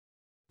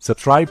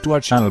Subscribe to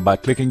our channel by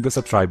clicking the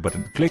subscribe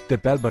button. Click the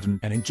bell button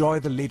and enjoy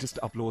the latest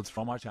uploads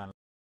from our channel.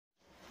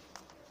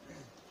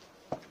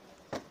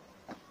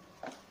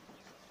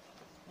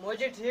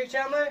 मुझे ठीक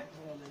है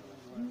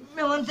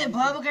मैं वनते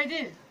भाव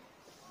कटी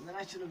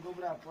ना चलो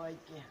गोबरा पाई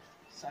के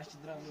साच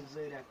द्रामुत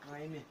जरिया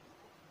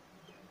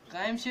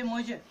कायम से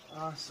मुझे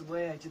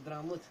सुबह च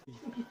द्रामुत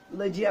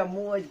लजिया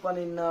मोज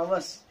पनी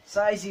नावस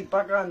साइसी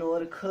पकान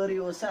और खरी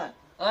ओसा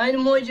आइन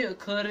मुझे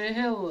खरे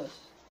है ओस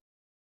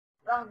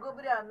ता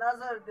गोबरा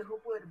नजर दे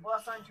हुपर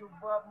बासान छु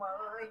बाप मा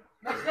ओय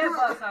के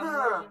बासान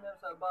मुझे में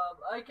सा बाप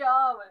आई क्या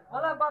आवे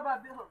भला बाबा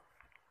बिहो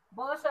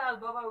बासा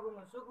बाबा गुम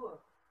सुको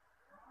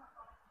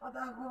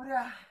अदा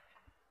गोबरा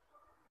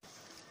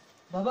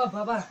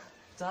बाबा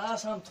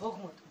चास हम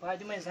थोकमुत बाद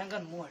में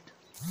जंगन मोट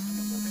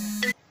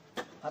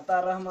अता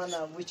रहमाना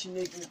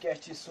वचने की क्या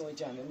चीज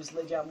सोचान मिस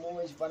लजा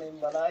मोज पने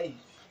बलाई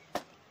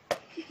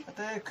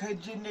अता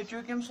खजी ने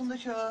चो केम सुंदर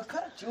छ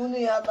खर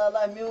चुनी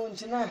अल्लाह म्यून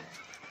छ ना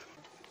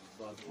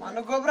मन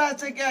गोबरा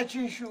से क्या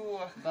चीज शो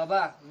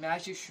बाबा मैं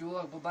छी शो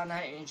बाबा ना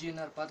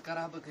इंजीनियर पद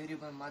करा ब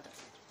गरीबन मदद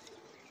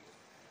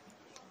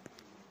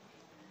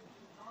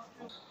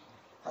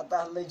अता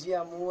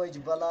लजिया मोज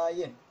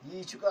बलाय ये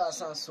छुका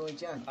आसान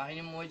सोचान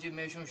आइन मोज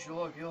में शो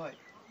शौक यो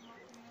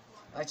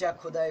अच्छा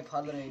खुदाई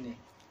फल रहने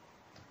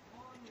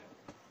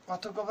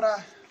पतो गोबरा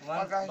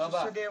बाबा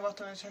सुदे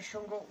वतो से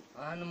शंगो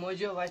आन मोज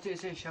वाचे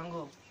से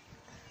शंगो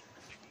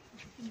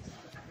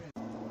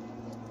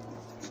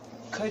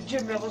खजे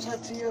में बसा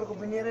तीर को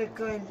बनेरे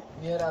कइन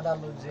मेरा दा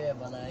लुजे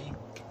बलाई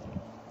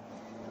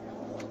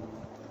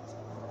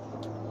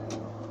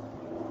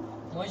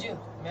मोज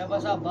मैं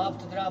बसा बाप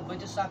तुदरा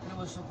बज साकरे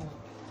वो सुको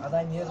अदा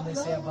नियर में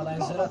से बलाई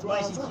जरूरत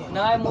मासी के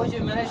ना मोज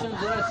मैंने सुन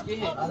जरूरत के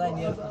अदा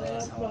नियर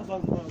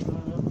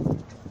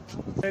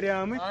तेरे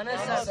आमिद आने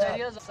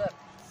सर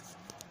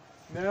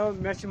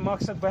मैं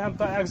मकसद बहम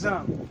तो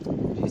एग्जाम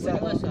जी सर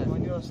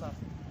वनियो सर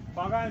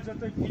पगार जो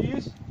तो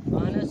फीस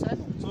आने सर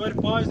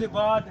 4-5 दिन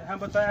बाद हम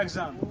बता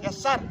एग्जाम यस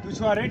सर तू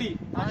छो रेडी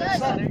आने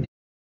सर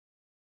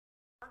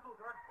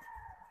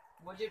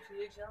मुझे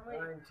ठीक है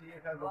मैं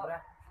ठीक है गोबरा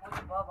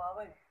मुझे बाबा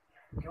भाई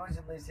क्यों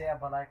से से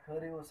भलाई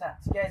खरी हो सा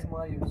कैसे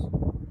मायूस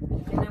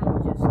ने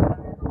मुझे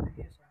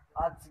सर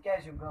आज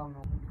कैसे गाम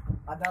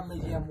अदा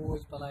लजिया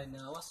मोज पलाई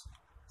नावस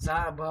सा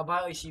बाबा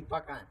इसी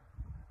पकान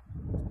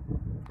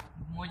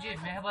मुझे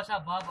महबसा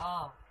बाब आ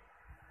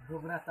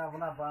गोबरा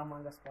तावला बा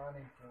मंगस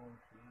पाने क्यों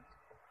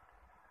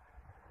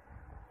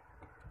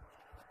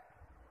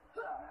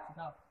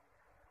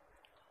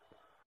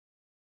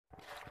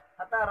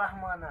हता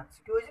रहमाना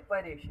क्यों जी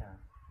परेशान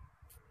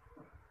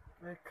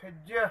मैं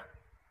खज्जा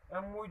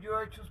हम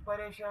मुझे छुस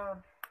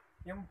परेशान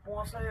यम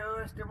पोसा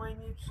यस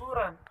तमनी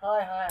सूरन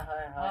हाय हाय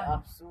हाय हाय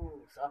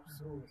अफसोस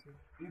अफसोस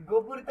ये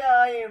गोबर ते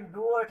आए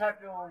दो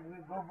ठक्यो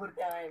गोबर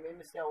ते आए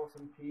एमिस क्या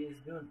ओसम फीस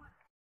दुन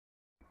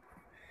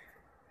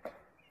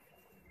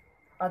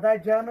अदा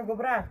जान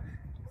गोबरा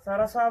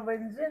सरसा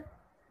वंजे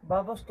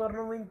बाबा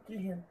स्टोरन वन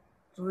किहन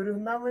चोरी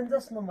ना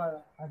वंजस न मगा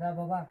अदा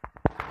बाबा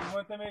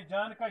वो तमे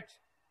जान कच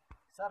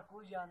सर को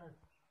जान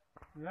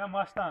या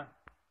मस्तान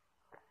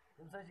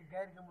तुमसे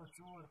गैर गम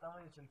चोर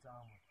तवे छन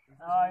चाम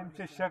हाँ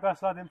इनसे शका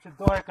साथ इनसे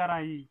दो है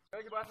कराई क्या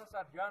बात है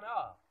सर जान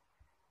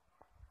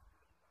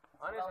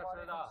आने सर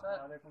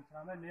वालेकुम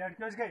सलाम मैं लेट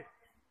क्यों गई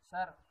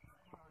सर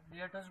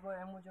लेटस को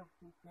है मुझे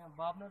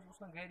बाप ने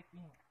उसने गैर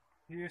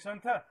की ये सन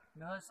था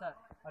न सर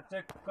अच्छा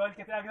कल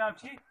कितने एग्जाम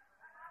छी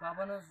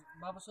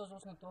बाबा सोच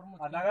उसने तोरमुत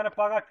अगर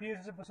पगा फीस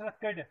से बसनत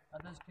कड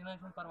अदस किना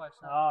छन परवाह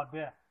सर हां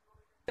बे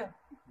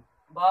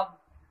बाप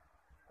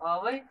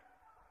आवै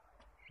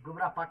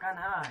गुबरा पकान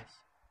हास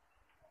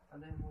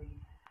अदे मुझे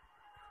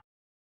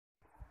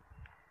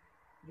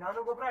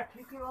जानो गोबरा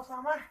ठीक है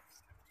ओसामा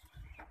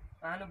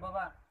आनु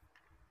बाबा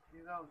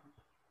ये गाओ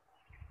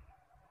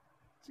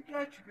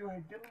क्या चुके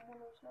हैं दिल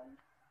मन ओसाई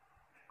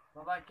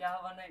बाबा क्या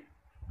हवा नहीं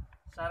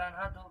सारन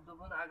हाथ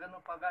दुबन अगर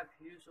न पगा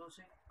फीस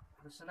ओसे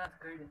बसनत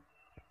कड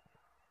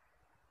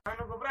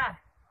जानो गोबरा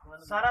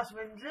सारस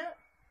वंजे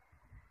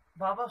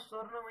बाबा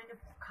सोरन वने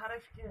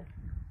खर्च के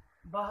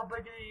 12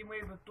 बजे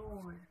ये तू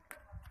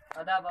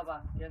अदा बाबा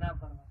ये ना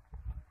परवा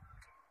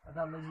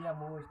अदा लजिया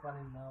मोज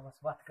पानी ना बस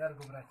बात कर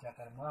गुबरा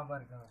चक्कर मां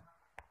बर गा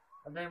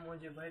अदा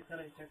मुझे भाई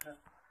करे चक्कर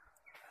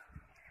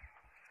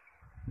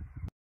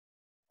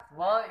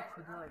वाह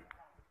खुदा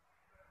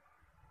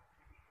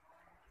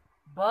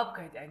बाप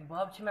कहते हैं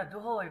बाप छी मैं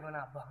दोहो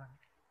बना बहन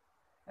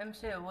एम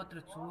से वोत्र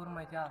चूर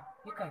में क्या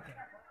ये कहते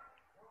हैं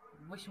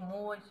वश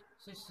मोज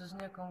से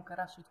सजने कम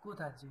करा सुत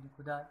कोता जी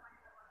खुदा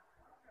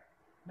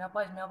मैं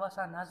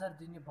बसा नजर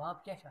दिने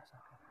बाप क्या शासा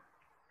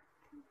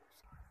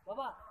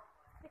बाबा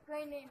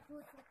कोई नहीं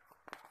पूछ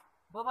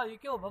बाबा ये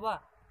क्यों बाबा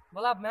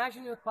भला मैं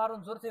शुरू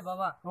पारुन जोर से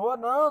बाबा ओ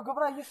ना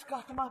गोबरा इस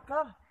कष्ट मा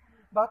कर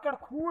बाकड़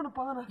खून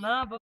पान ना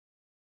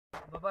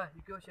बाबा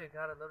ये क्यों छे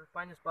घर दर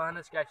पानिस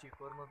पानस क्या छी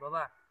कोरमो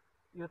बाबा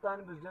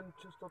योतान बिजन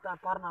छुस तो ता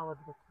परनावत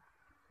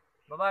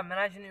बाबा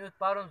मैं शुरू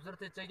पारुन जोर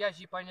से क्या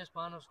छी पानिस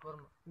पानस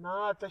कोरमो ना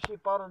तशी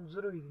पारुन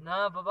जरूरी ना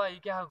बाबा ये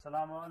क्या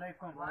अस्सलाम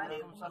वालेकुम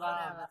वालेकुम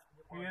सलाम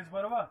फीस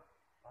बरवा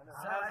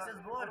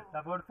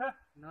بوڑ تھا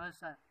نہ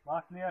سر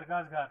بات نیر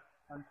گز گھر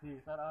ٹھیک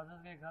سر آز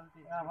گئی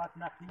غلطی وات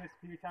نہ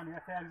فیس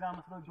یتھ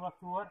ایگزامس روز دۄہ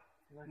ژور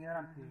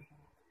نیران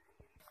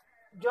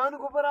ٹھیک جان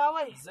گوبر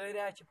آوے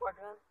زٲریا چھِ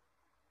پکان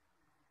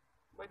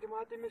بہٕ دِمہٕ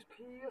ہا تٔمِس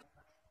فیٖس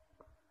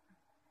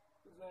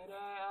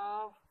زٲریا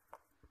آو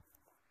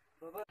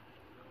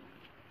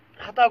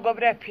ہتا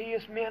گوبریا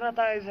فیٖس محنت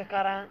آیہِ ژٕ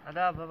کران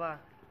ادا بابا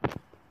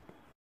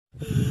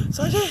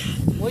سجے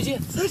موجی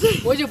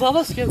موجی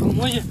بابس کے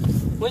موجی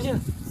موجی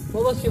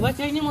بابس کے وات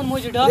نِمُن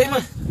موجی ڈاکٹر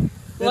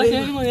وات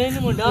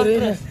نِمُن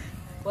ڈاکٹر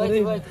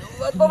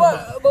وات بابا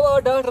بابا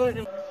ڈاکٹر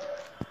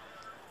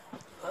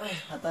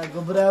ہتا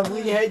گوبرا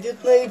وٕنہِ ہے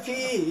دیُتنَے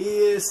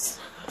فیٖس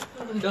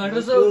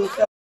ڈاکٹر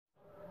صٲب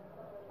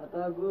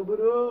ہتا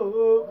گوبرو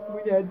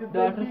وٕنہِ ہے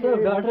دیُتنَے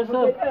ڈاکٹر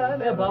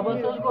صٲب اے بابا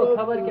صٲب کو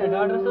خبر کیا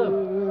ڈاکٹر صٲب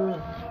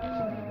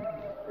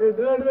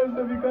ڈاکٹر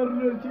صٲب یہِ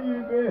کرُن حظ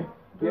ٹھیٖک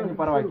کینٛہہ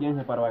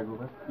چھُنہٕ پرواے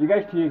گوٚبر یہِ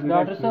گژھِ ٹھیٖک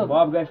ڈاکٹر صٲب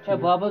باب گژھِ ٹھیٖک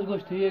بابس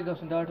گوٚژھ ٹھیٖک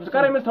گژھُن ڈاکٹر ژٕ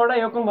کر أمِس تھوڑا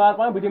یوکُن وار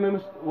پہم بہٕ دِمہٕ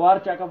أمِس وارٕ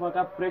check up wake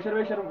up pressure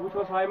wisher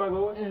وٕچھوس ہاے ما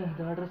گوٚوُس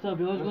ڈاکٹر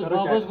صٲب یہِ حظ گوٚژھ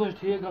بابس گوٚژھ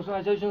ٹھیٖک گژھُن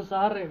اَسہِ حظ چھُنہٕ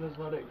سہرٕے أمِس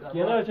ورٲے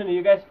کینٛہہ نہ حظ چھُنہٕ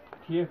یہِ گژھِ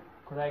ٹھیٖک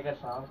خۄداے کرِ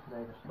سہل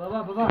خۄداے کرِ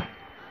بابا بابا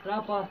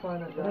ترٛاو پاس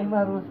پانس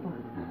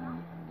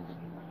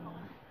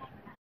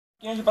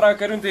کینٛہہ چھُنہٕ پرواے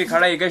کٔرِو تُہۍ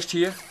کھڑا یہِ گژھِ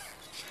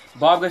ٹھیٖک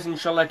باب گژھِ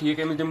انشاء اللہ ٹھیٖک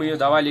أمِس دِمہٕ بہٕ یہِ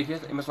دوا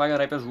لیکھِتھ أمِس لگن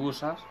رۄپیس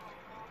 20,000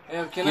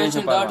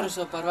 ڈاکٹر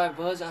صٲب پرواے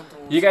بہٕ حظ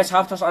اَنہٕ یہِ گژھِ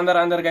ہفتس اندر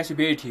اندر گژھِ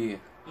بیٚیہِ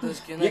ٹھیٖک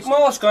یہِ ما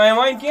اوس کامہِ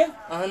وامہِ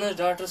کینٛہہ اہن حظ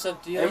ڈاکٹر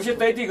صٲب تی أمِس چھِ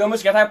تٔتی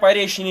گٔمٕژ کیٛاہ تام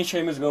پریشٲنی چھِ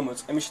أمِس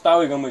گٔمٕژ أمِس چھِ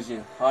تَوَے گٔمٕژ یہِ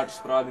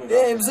ہاٹس پرابلم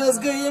أمِس حظ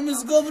گٔے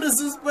أمِس گوبرٕ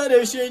سٕنٛز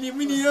پریشٲنی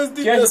وٕنی حظ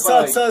دِژ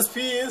 7,000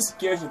 فیٖس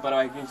کینٛہہ چھُنہٕ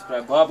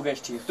پرواے باب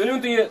گژھِ ٹھیٖک تُلِو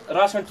تُہۍ یہِ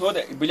رَس کھنٛڈ تھوٚد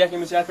بہٕ لیکھٕ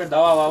أمِس یتھ پٮ۪ٹھ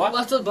دوا ووا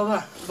وَتھ بابا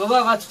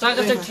بابا وَتھ ژٕ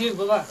گژھکھ ٹھیٖک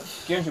بابا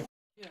کینٛہہ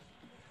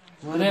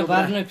چھُنہٕ وَنے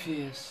بَرنہٕ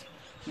فیٖس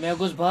مےٚ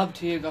گوٚژھ بب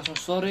ٹھیٖک گژھُن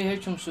سورُے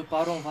ہیٚچھُم سُہ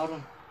پَرُن وَرُن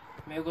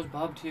مےٚ گوٚژھ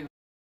بب ٹھیٖک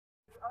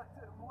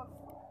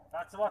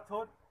ژٕ وَتھ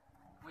تھوٚد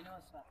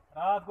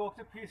راتھ گوٚوُکھ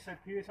ژٕ فیٖس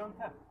سۭتۍ فیٖس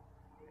اوٚنتھا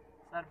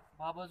سر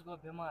بابس گوٚو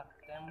بٮ۪مار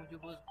تَمہِ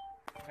موٗجوٗب حظ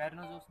گرِ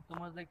نہٕ حظ اوس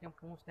تِم حظ لٔگۍ تِم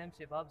پونٛسہٕ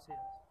تَمہِ بابسٕے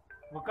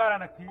حظ وۄنۍ کر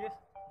اَنکھ فیٖس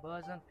بہٕ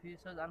حظ اَنہٕ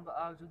فیٖس حظ اَنہٕ بہٕ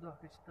اکھ زٕ دۄہ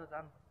گٔژھِتھ حظ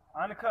اَنہٕ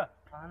اَنکھٕ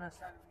اہن حظ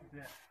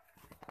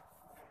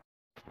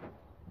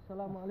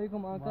السلام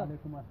علیکم آقا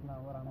وعلیکم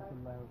السلام ورحمۃ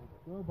اللہ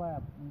وبرکاتہ بایا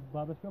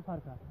بابس کیٛاہ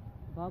فرقا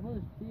بابا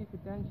حظ ٹھیٖک چھُ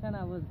ٹٮ۪نشن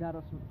حظ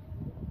گرس یہِ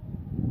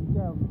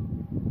کیٛاہ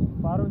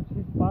پَرُن تہِ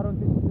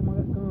چھُ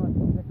مگر کٲم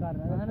تہِ چھِ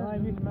کرٕنۍ کامہِ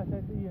وِزِ مےٚ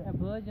سۭتۍ یہِ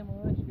بہٕ حظ یِمہٕ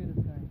ٲش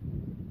کٔرِتھ کامہِ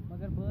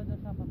مگر بہٕ حظ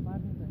آسہٕ ہا پتہٕ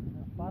پرنہِ تہِ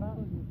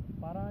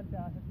پَران تہِ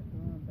آسان تہٕ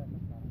کٲم تہِ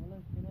آسان کرٕنۍ وَلہٕ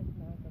حظ کیٚنٛہہ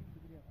نہٕ حظ چھُنہٕ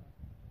شُکریہ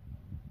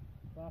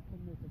بہٕ آسہٕ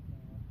مےٚ سۭتۍ کٲم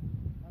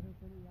اَدٕ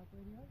کٔرِو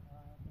یپٲری حظ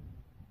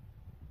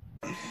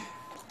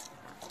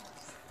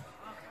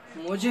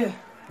موجی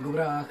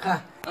گوبرا آکھا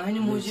اہنہِ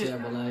موجی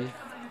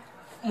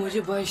موجی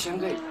بھاے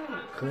شنگے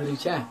خٲرٕے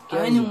چھا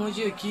اہنہِ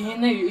موجی کِہیٖنۍ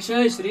نہٕ یہِ چھِ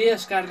أسۍ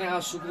ریس کرنہِ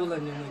آز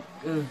سکوٗلن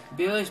نِمٕتۍ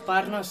بیٚیہِ ٲسۍ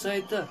پرنس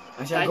سۭتۍ تہٕ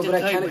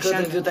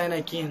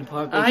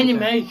اہنہِ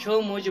مےٚ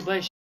کھیوٚو موجی بھاے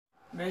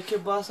مےٚ چھِ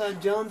باسان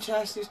جان چھِ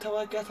اَسہِ نِش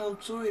تھاوان کیٛاہ تام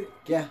ژوٗرِ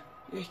کیٛاہ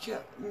یہِ چھِ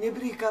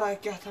نیبری کران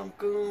کیٛاہ تام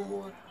کٲم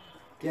اور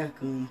کیٛاہ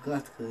کٲم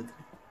کتھ خٲطرٕ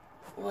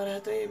اورٕ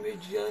ہتاے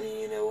أمِس جانہِ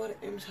یی نہٕ اور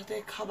أمِس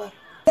ہتاے خبر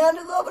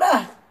گوبرا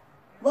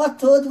وَتھ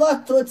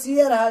تھوٚد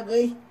ژیر ہا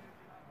گٔے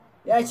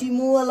یا چھی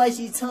مول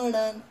اَسی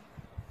ژھانڈان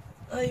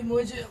اے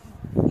موجی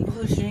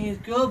بہٕ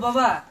شہید کیٛاہ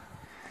بابا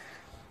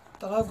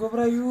تلا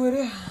گوبرا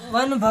یوٗرۍ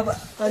وَن بابا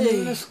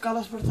میٲنِس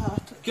کلس پٮ۪ٹھ تھاو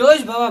اَتھٕ کیٛاہ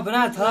چھُ بابا بہٕ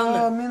نہ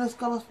تھاونہٕ میٲنِس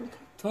کلس پٮ۪ٹھ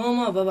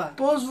تھوما بابا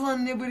پوٚز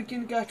وَن نیبٕرۍ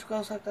کِنۍ کیٛاہ چھُکھ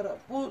آسان کران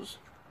پوٚز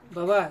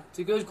بابا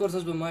ژٕ کیٛازِ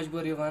کوٚرتھس بہٕ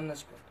مجبوٗر یہِ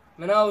وننس پٮ۪ٹھ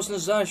مےٚ نہ اوس نہٕ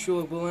زانٛہہ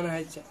شوق بہٕ ونہٕ ہا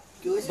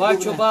ژےٚ بہٕ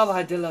چھُپاوٕ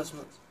ہا دِلس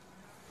منٛز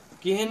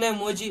کِہیٖنۍ نہٕ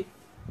موجی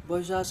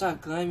بہٕ چھُس آسان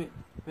کامہِ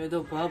مےٚ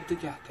دوٚپ بب تہٕ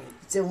کیٛاہ کرِ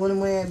ژےٚ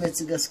ووٚنمَے مےٚ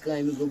ژٕ گژھ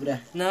کامہِ گوبرا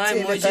ناے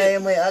موجی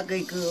تھایمَے اَکٕے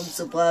کٲم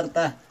ژٕ پَر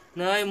تَتھ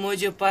ناے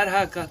موجی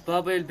پرہا کتھ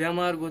بابا ییٚلہِ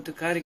بٮ۪مار گوٚو تہٕ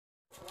کرِ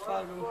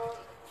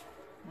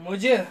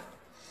موجی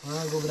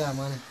ہاں گوبرا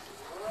ون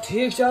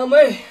ٹھیٖک چھا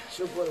مے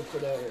شُکُر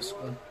خۄدایَس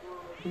کُن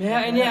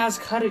مےٚ اَنے آز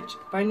خرٕچ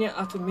پننہِ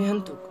اَتھٕ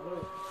محنتُک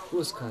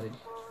کُس خرٕچ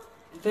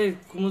تُہۍ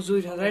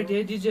موٚزوٗرۍ رَٹہِ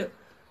ہے دیٖزِ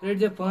رٔٹۍ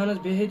زِ پانس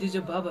بیٚیہِ دِزِ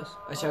ببس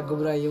اچھا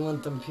گوبرا یہِ وَن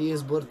تِم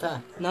فیٖس بوٚرتھا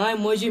ناے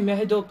موجی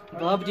مےٚ دوٚپ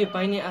بب دِ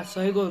پننہِ اَتھٕ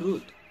سۄے گوٚو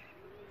رُت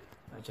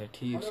اچھا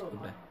ٹھیٖک چھُ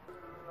گوبرا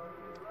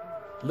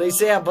لٔج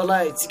سا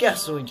بلاے ژٕ کیٛاہ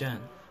سونٛچان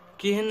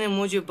کِہیٖنۍ نہٕ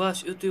موجی بس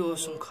یُتُے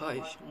اوسُم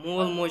خٲہِش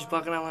مول موج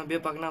پکناوان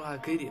بیٚیہِ پکناوہا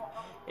غریٖب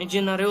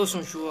اِنجیٖنرے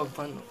اوسُم شوق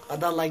بننُک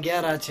ادا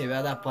لگیا رات چھے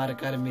ادا پر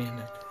کر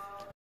محنت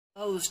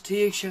اوس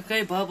ٹھیٖک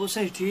چھکھے بب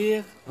اوسے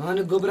ٹھیٖک اہن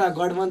گوبرا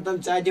گۄڈٕ وَن تِم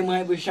ژےٚ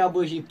دِمہے بہٕ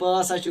شابٲشی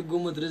پاس ہا چھُ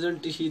گوٚمُت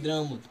رِزلٹ چھی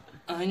درٛامُت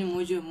اہنہِ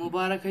موجوٗب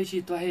مُبارک ہے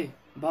چھی تۄہے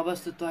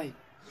ببس تہٕ تۄہہِ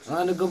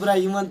اہن گوبرا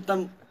یہِ وَن تِم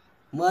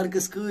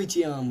مارکٕس کۭتۍ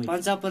چھی آمٕتۍ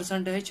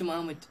 50% ہے چھِم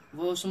آمٕتۍ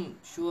وۄنۍ اوسُم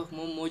شوق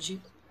موجی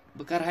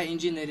بہٕ کرٕ ہا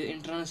انجیٖنٔری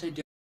اِنٹرنس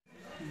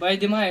بہٕ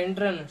دِمہٕ ہا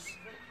اِنٹرنس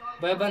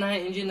بہٕ بنہٕ ہا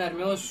انجیٖنر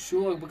مےٚ اوس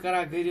شوق بہٕ کرٕ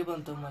ہا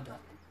غریٖبن تہٕ مدد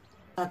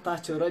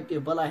تتھ چھِ رۄپیہِ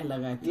بلاے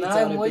لگان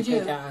ناے موجی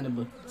اَنہٕ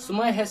بہٕ ژٕ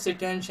ما ہےٚ سُہ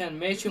ٹٮ۪نشن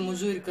مےٚ چھِ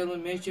موٚزوٗرۍ کٔرمٕژ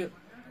مےٚ چھِ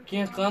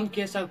کینٛہہ کم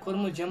کیسا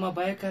کوٚرمُت جمع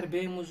بہٕ کر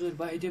بیٚیہِ موٚزوٗرۍ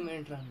بہٕ دِمہٕ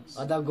اِنٹرنس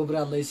ادا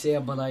گوبرا لٔج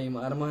سیب بلاے یِم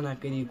ارمانا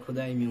کٔری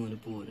خۄداے میون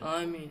پوٗرٕ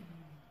آمیٖن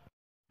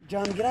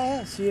جان گرا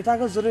ہے سیتا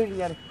کو ضروری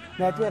یار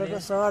میں پہ رۄپیہِ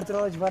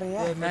 3.5 لچھ بھرٕنۍ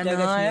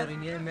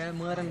ہے مےٚ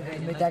مارن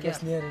مےٚ تہِ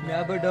گژھِ نیرٕنۍ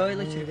مےٚ بٔر 2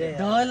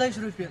 لچھ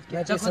رۄپیہِ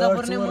مےٚ ژےٚ پے کوٗتاہ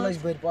بوٚرنٕے 4 منٛز لچھ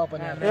بٔرۍ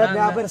پاپن ہے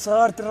مےٚ بٔرۍ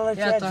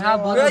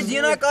 3.5 لچھ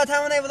جینا کتھ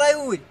ونے بلاے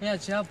اوٗرۍ ہے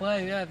ژےٚ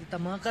پاے یا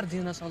تما کر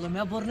دیٖنس الو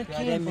مےٚ بوٚر نہٕ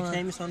کِہیٖنۍ مےٚ چھِ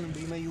أمِس وَنُن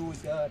بہٕ یِمے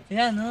یوٗرۍ یار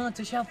ہے نا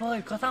ژےٚ چھا پاے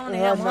کتھا ونان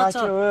ہے یا مےٚ مان چھُ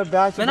ژٕ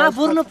بیٛاکھ چھُ مےٚ نا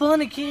بوٚر نہٕ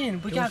پانہٕ کِہیٖنۍ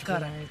بہٕ کیٛاہ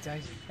کرٕ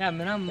ہے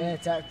مےٚ نا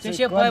ژےٚ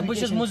چھے پاے بہٕ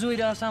چھُس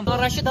موٚزوٗرۍ آسان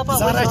رشیٖد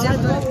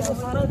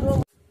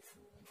دپان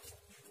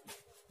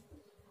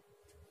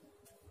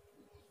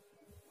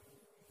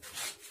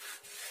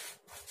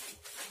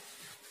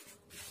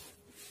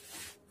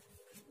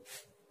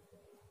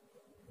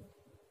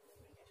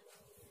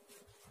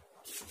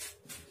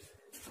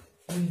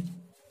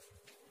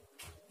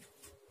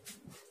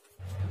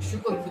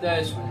شکر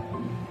خدایس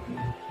کُن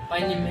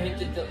پننہِ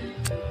محنتہِ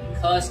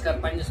تہٕ خاص کر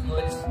پننِس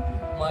مٲلِس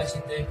ماجہِ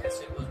ہٕنٛدِ دٲخلہٕ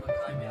سۭتۍ گوٚوس بہٕ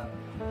کامیاب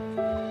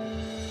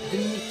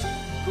دُنہِچ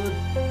بٔڑ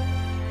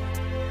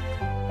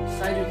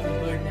ساروی کھۄتہٕ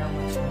بٔڑ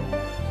نعمت چھِ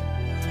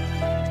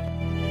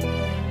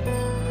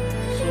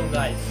سو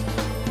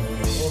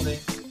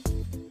گایز